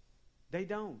 They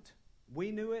don't.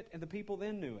 We knew it, and the people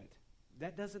then knew it.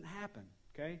 That doesn't happen.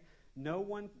 Okay? No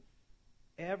one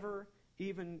ever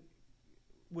even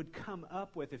would come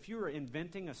up with, if you were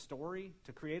inventing a story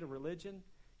to create a religion,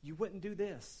 you wouldn't do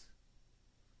this.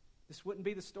 This wouldn't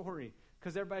be the story.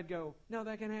 Because everybody'd go, no,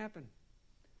 that can happen.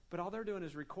 But all they're doing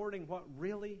is recording what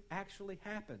really actually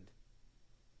happened.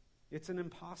 It's an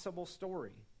impossible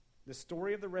story. The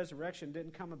story of the resurrection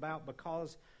didn't come about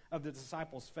because of the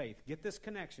disciples' faith. Get this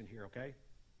connection here, okay?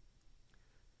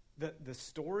 The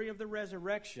story of the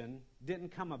resurrection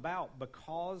didn't come about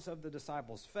because of the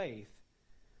disciples' faith,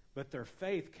 but their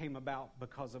faith came about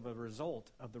because of a result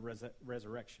of the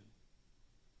resurrection.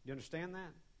 You understand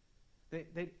that?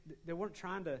 They weren't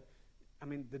trying to,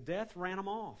 the death ran them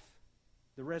off.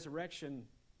 The resurrection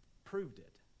proved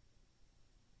it.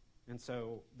 And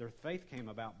so their faith came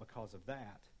about because of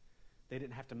that. They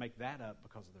didn't have to make that up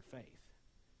because of their faith.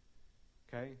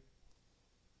 Okay?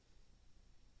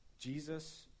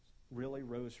 Jesus really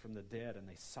rose from the dead, and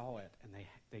they saw it, and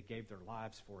they gave their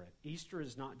lives for it. Easter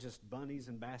is not just bunnies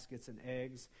and baskets and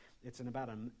eggs. It's about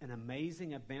an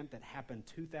amazing event that happened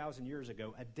 2,000 years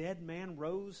ago. A dead man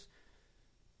rose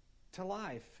to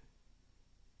life.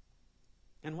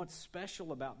 And what's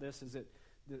special about this is that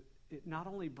it not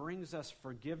only brings us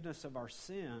forgiveness of our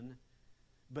sin,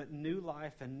 but new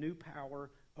life and new power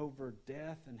over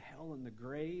death and hell and the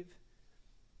grave.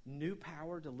 New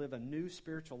power to live a new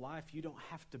spiritual life. You don't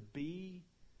have to be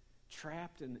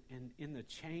trapped in the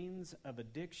chains of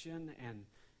addiction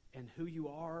and who you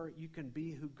are, you can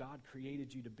be who God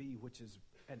created you to be, which is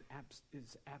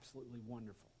absolutely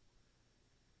wonderful.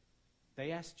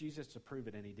 They asked Jesus to prove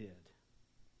it, and he did.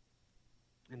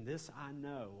 And this I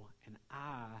know, and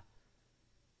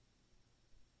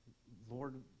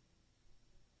Lord,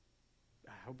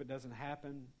 I hope it doesn't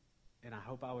happen, and I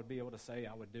hope I would be able to say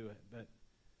I would do it. But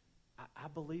I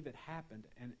believe it happened,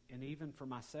 and even for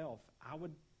myself, I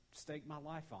would stake my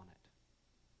life on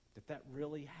it, that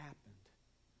really happened.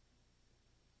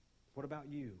 What about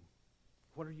you?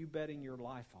 What are you betting your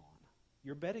life on?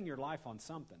 You're betting your life on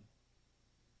something.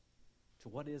 So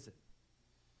what is it?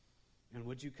 And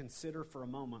would you consider for a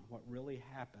moment what really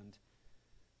happened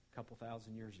a couple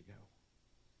thousand years ago?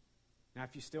 Now,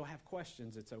 if you still have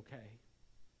questions, it's okay.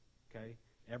 Okay?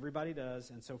 Everybody does.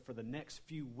 And so for the next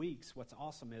few weeks, what's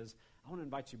awesome is I want to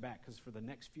invite you back, because for the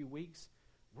next few weeks,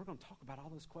 we're going to talk about all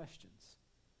those questions.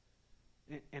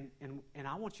 And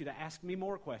I want you to ask me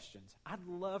more questions. I'd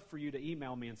love for you to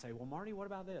email me and say, well, Marty, what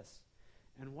about this?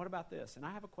 And what about this? And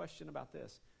I have a question about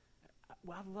this.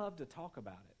 Well, I'd love to talk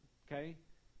about it, okay?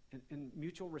 In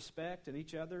mutual respect and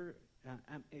each other.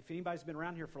 If anybody's been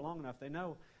around here for long enough, they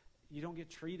know you don't get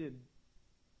treated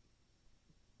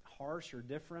harsh or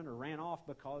different or ran off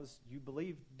because you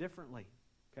believe differently,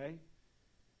 okay?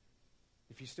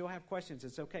 If you still have questions,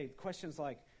 it's okay. Questions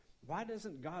like, why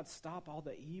doesn't God stop all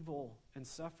the evil and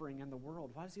suffering in the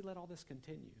world? Why does he let all this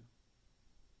continue?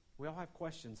 We all have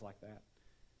questions like that.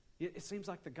 It seems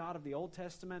like the God of the Old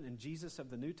Testament and Jesus of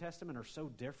the New Testament are so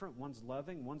different. One's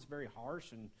loving, one's very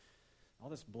harsh, and all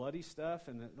this bloody stuff.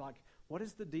 And what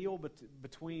is the deal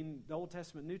between the Old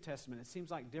Testament and New Testament? It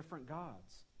seems like different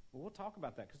gods. Well, we'll talk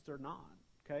about that because they're not,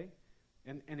 okay?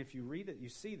 And if you read it, you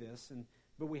see this.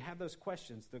 But we have those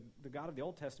questions. The God of the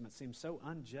Old Testament seems so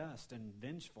unjust and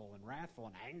vengeful and wrathful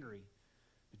and angry.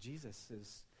 But Jesus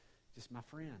is just my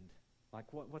friend. Like,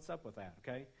 what's up with that,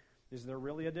 okay? Is there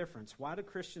really a difference? Why do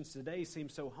Christians today seem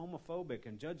so homophobic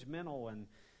and judgmental and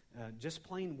just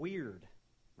plain weird,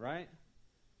 right?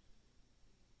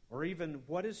 Or even,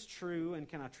 what is true, and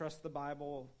can I trust the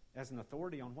Bible as an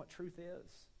authority on what truth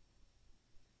is?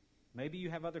 Maybe you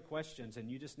have other questions and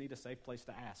you just need a safe place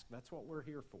to ask. That's what we're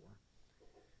here for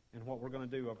and what we're going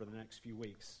to do over the next few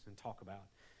weeks and talk about.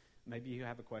 Maybe you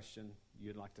have a question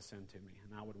you'd like to send to me,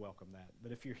 and I would welcome that.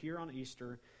 But if you're here on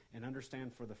Easter and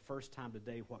understand for the first time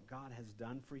today what God has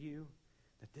done for you,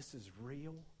 that this is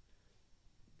real,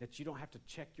 that you don't have to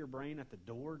check your brain at the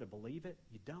door to believe it,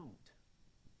 you don't.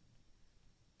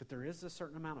 But there is a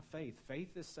certain amount of faith.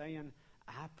 Faith is saying,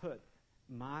 I put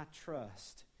my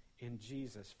trust in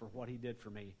Jesus for what he did for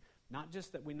me. Not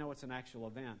just that we know it's an actual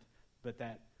event, but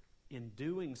that in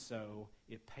doing so,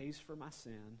 it pays for my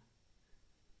sin,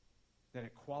 that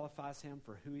it qualifies him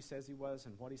for who he says he was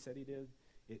and what he said he did.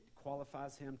 It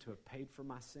qualifies him to have paid for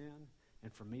my sin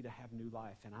and for me to have new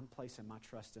life. And I'm placing my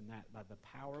trust in that by the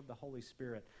power of the Holy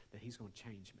Spirit, that he's going to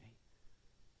change me.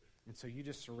 And so you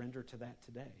just surrender to that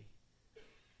today.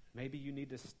 Maybe you need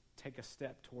to take a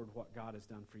step toward what God has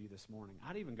done for you this morning.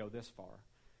 I'd even go this far.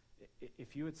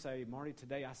 If you would say, Marty,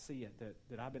 today I see it,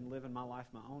 that I've been living my life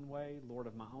my own way, Lord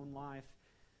of my own life.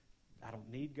 I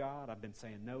don't need God. I've been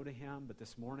saying no to him, but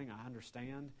this morning I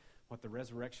understand what the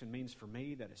resurrection means for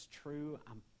me, that it's true.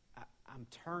 I'm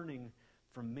turning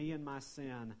from me and my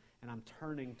sin, and I'm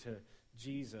turning to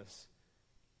Jesus,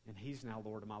 and he's now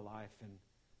Lord of my life,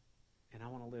 and I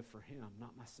want to live for him,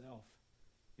 not myself.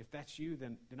 If that's you,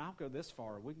 then I'll go this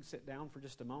far. We can sit down for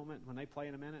just a moment. When they play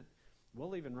in a minute,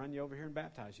 we'll even run you over here and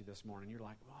baptize you this morning. You're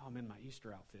like, oh, I'm in my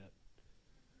Easter outfit.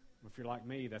 If you're like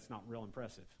me, that's not real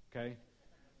impressive, okay?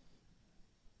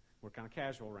 We're kind of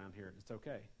casual around here. It's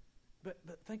okay. But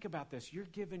think about this. You're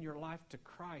giving your life to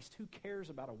Christ. Who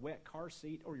cares about a wet car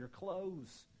seat or your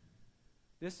clothes?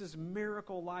 This is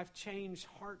miracle life change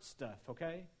heart stuff,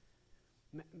 okay?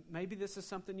 Maybe this is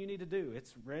something you need to do.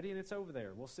 It's ready and it's over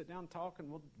there. We'll sit down and talk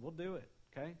and we'll do it,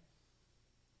 okay?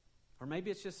 Or maybe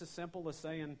it's just as simple as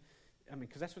saying,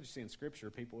 because that's what you see in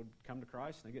Scripture. People would come to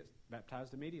Christ and they get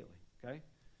baptized immediately, okay?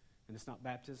 And it's not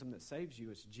baptism that saves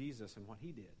you. It's Jesus and what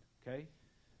he did, okay?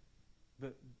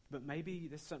 But maybe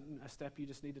this is something, a step you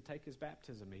just need to take is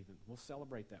baptism even. We'll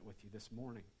celebrate that with you this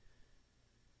morning.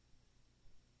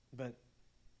 But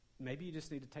maybe you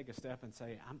just need to take a step and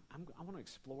say, I want to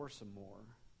explore some more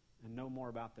and know more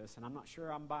about this. And I'm not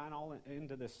sure I'm buying all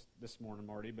into this morning,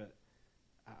 Marty, but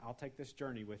I'll take this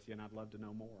journey with you, and I'd love to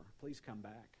know more. Please come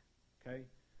back, okay?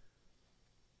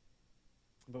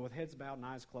 But with heads bowed and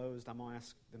eyes closed, I'm going to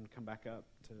ask them to come back up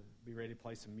to be ready to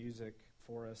play some music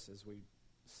for us as we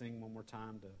sing one more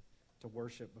time to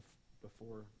worship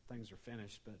before things are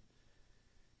finished. But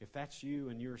if that's you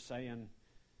and you're saying,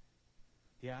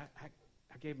 yeah,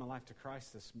 I gave my life to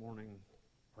Christ this morning,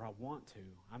 or I want to.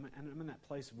 I'm in that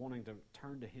place of wanting to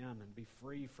turn to Him and be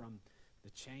free from the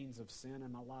chains of sin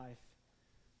in my life.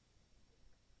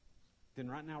 Then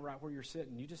right now, right where you're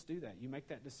sitting, you just do that. You make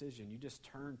that decision. You just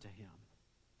turn to Him.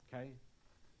 Okay?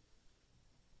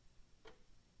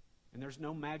 And there's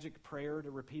no magic prayer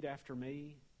to repeat after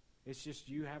me. It's just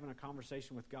you having a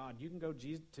conversation with God. You can go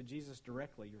to Jesus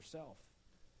directly yourself.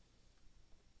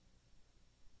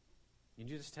 And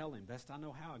you just tell Him, best I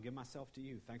know how, I give myself to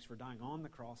you. Thanks for dying on the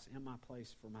cross in my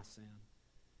place for my sin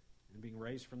and being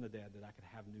raised from the dead that I could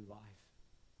have new life.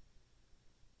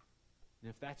 And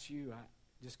if that's you,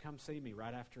 just come see me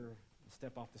right after I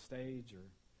step off the stage, or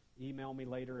email me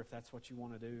later if that's what you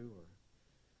want to do, or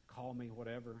call me,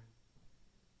 whatever.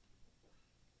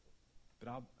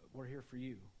 But we're here for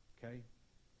you, okay?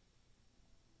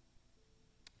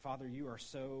 Father, you are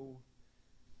so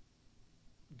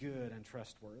good and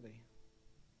trustworthy.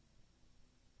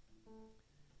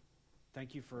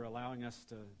 Thank you for allowing us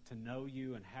to know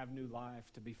you and have new life,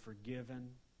 to be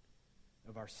forgiven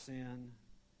of our sin.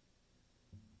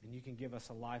 And you can give us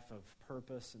a life of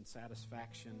purpose and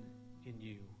satisfaction in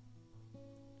you.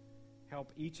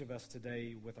 Help each of us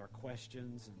today with our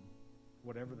questions and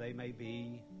whatever they may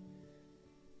be.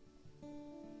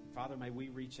 Father, may we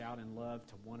reach out in love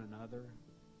to one another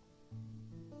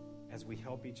as we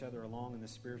help each other along in the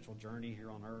spiritual journey here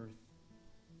on earth.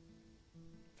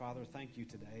 Father, thank you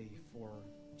today for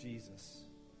Jesus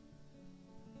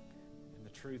and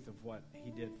the truth of what He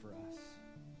did for us.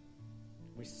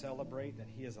 We celebrate that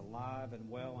He is alive and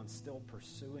well and still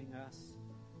pursuing us.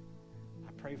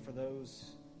 I pray for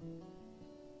those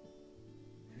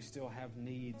who still have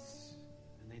needs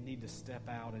and they need to step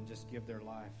out and just give their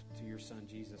life to your Son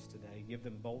Jesus today. Give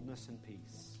them boldness and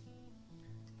peace.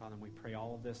 Father, we pray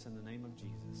all of this in the name of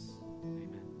Jesus.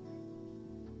 Amen.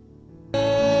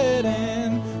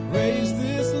 And raise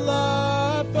this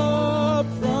life up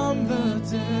from the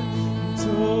dead.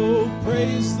 So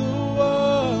praise the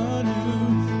one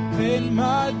who paid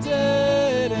my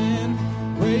debt,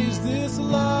 and raise this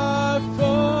life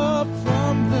up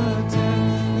from the dead.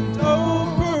 And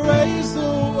oh, praise the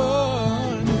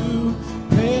one who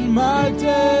paid my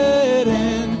debt.